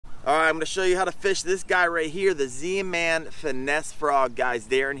All right, I'm gonna show you how to fish this guy right here, the Z-Man Finesse Frog. Guys,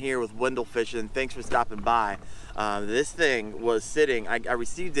 Daren here with Wendell Fishing. Thanks for stopping by. This thing was sitting, I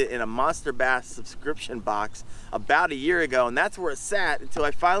received it in a Monster Bass subscription box about a year ago, and that's where it sat until I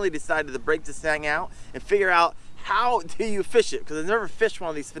finally decided to break this thing out and figure out how do you fish it, because I've never fished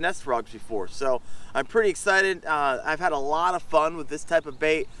one of these Finesse Frogs before. So I'm pretty excited. I've had a lot of fun with this type of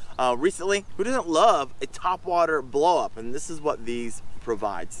bait recently. Who doesn't love a topwater blow up? And this is what these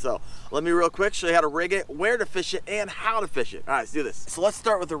provide. So let me real quick show you how to rig it, where to fish it, and how to fish it. All right, let's do this. So let's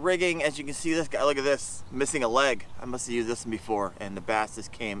start with the rigging. As you can see, this guy, look at this, missing a leg. I must have used this one before, and the bass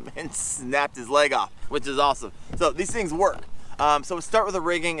just came and snapped his leg off, which is awesome. So these things work. So we'll start with the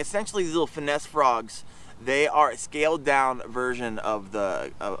rigging. Essentially, these little Finesse Frogs, they are a scaled down version of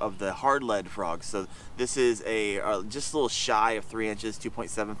the hard lead frogs. So this is a just a little shy of 3 inches,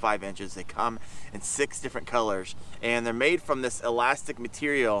 2.75 inches. They come in 6 different colors, and they're made from this elastic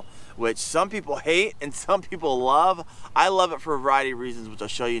material, which some people hate and some people love. I love it for a variety of reasons, which I'll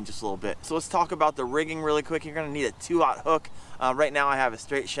show you in just a little bit. So let's talk about the rigging really quick. You're gonna need a 2/0 hook. Right now I have a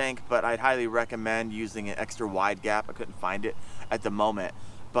straight shank, but I'd highly recommend using an extra wide gap. I couldn't find it at the moment.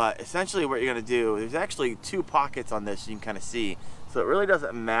 But essentially what you're gonna do, there's actually 2 pockets on this you can kind of see. So it really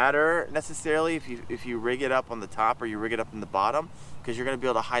doesn't matter necessarily if you rig it up on the top or you rig it up in the bottom, because you're gonna be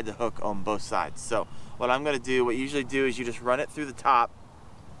able to hide the hook on both sides. So what I'm gonna do, what you usually do is you just run it through the top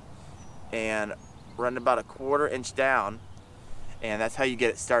and run about a 1/4 inch down, and that's how you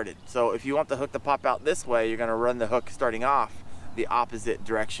get it started. So if you want the hook to pop out this way, you're gonna run the hook starting off the opposite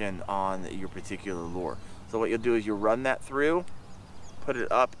direction on your particular lure. So what you'll do is you'll run that through, put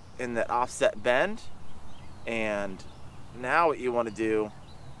it up in that offset bend, and now what you want to do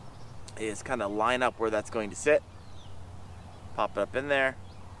is kind of line up where that's going to sit, pop it up in there,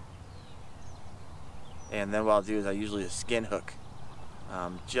 and then what I'll do is I usually just skin hook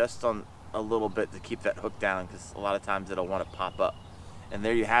just on a little bit to keep that hook down, because a lot of times it'll want to pop up. And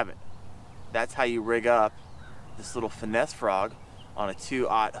there you have it. That's how you rig up this little Finesse Frog on a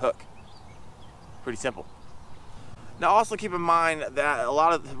 2/0 hook. Pretty simple. Now also keep in mind that a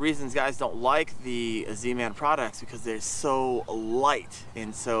lot of the reasons guys don't like the Z-Man products because they're so light,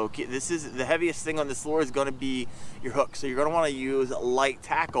 and so this is the heaviest thing on this lure is going to be your hook. So you're going to want to use light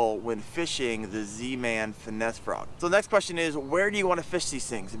tackle when fishing the Z-Man Finesse Frog. So the next question is, where do you want to fish these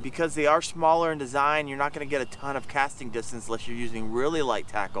things? And because they are smaller in design, you're not going to get a ton of casting distance unless you're using really light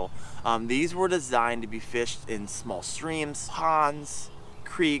tackle. These were designed to be fished in small streams, ponds,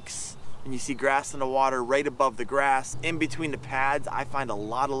 creeks. And you see grass in the water right above the grass. In between the pads, I find a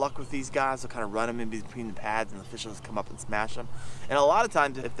lot of luck with these guys. I'll kind of run them in between the pads and the fish will just come up and smash them. And a lot of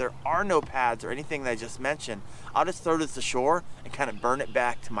times, if there are no pads or anything that I just mentioned, I'll just throw this to shore and kind of burn it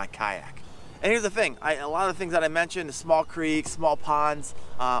back to my kayak. And here's the thing, a lot of the things that I mentioned, the small creeks, small ponds,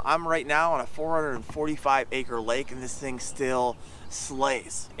 I'm right now on a 445 acre lake, and this thing still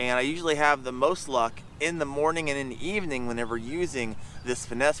slays. And I usually have the most luck in the morning and in the evening whenever using this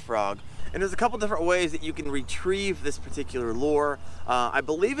Finesse Frog. And there's a couple different ways that you can retrieve this particular lure. I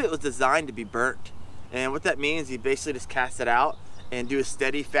believe it was designed to be burnt. And what that means, you basically just cast it out and do a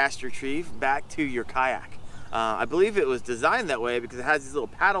steady, fast retrieve back to your kayak. I believe it was designed that way because it has these little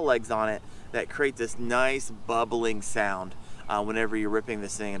paddle legs on it that create this nice bubbling sound whenever you're ripping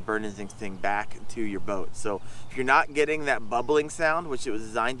this thing and burning this thing back to your boat. So if you're not getting that bubbling sound, which it was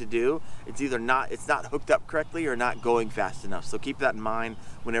designed to do, it's either not hooked up correctly or not going fast enough. So keep that in mind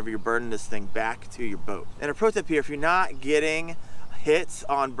whenever you're burning this thing back to your boat. And a pro tip here, if you're not getting hits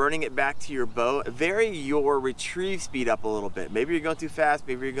on burning it back to your boat, vary your retrieve speed up a little bit. Maybe you're going too fast,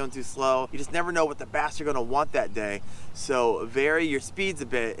 maybe you're going too slow. You just never know what the bass are going to want that day. So vary your speeds a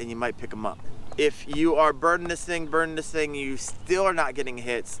bit and you might pick them up. If you are burning this thing, you still are not getting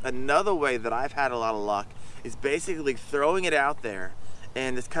hits, another way that I've had a lot of luck is basically throwing it out there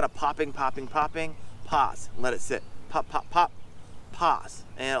and just kind of popping, pause, let it sit, pop, pause.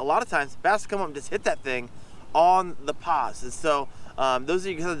 And a lot of times bass come up and just hit that thing on the pause. And so those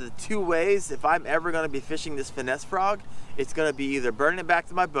are kind of the 2 ways. If I'm ever going to be fishing this Finesse Frog, it's going to be either burning it back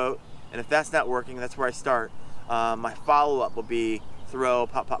to my boat, and if that's not working, that's where I start. My follow-up will be throw,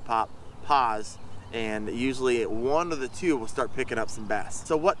 pop, pause, and usually one of the 2 will start picking up some bass.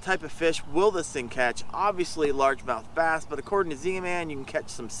 So what type of fish will this thing catch? Obviously largemouth bass, but according to Z-Man, you can catch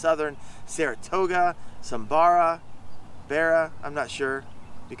some southern Saratoga, some Barra, I'm not sure,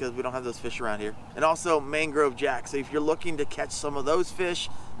 because we don't have those fish around here, and also mangrove jack. So if you're looking to catch some of those fish,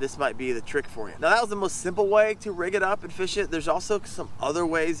 this might be the trick for you. Now that was the most simple way to rig it up and fish it. There's also some other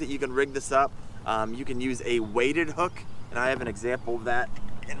ways that you can rig this up. You can use a weighted hook, and I have an example of that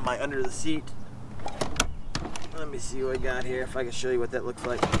in my under the seat Let me see what I got here, if I can show you what that looks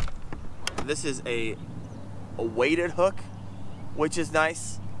like. This is a weighted hook, which is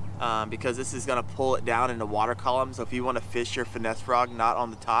nice because this is gonna pull it down in the water column. So if you wanna fish your finesse frog, not on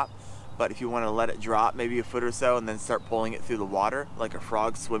the top, but if you wanna let it drop maybe a foot or so and then start pulling it through the water, like a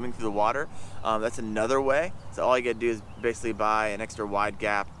frog swimming through the water, that's another way. So all you gotta do is basically buy an extra wide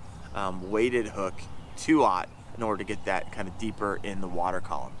gap weighted hook, 2/0, in order to get that kind of deeper in the water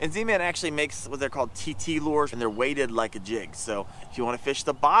column. And Z-Man actually makes what they're called TT lures, and they're weighted like a jig. So if you want to fish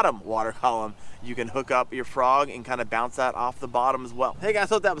the bottom water column, you can hook up your frog and kind of bounce that off the bottom as well. Hey guys,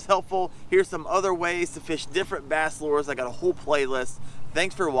 hope that was helpful. Here's some other ways to fish different bass lures. I got a whole playlist.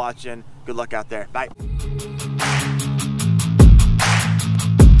 Thanks for watching. Good luck out there. Bye.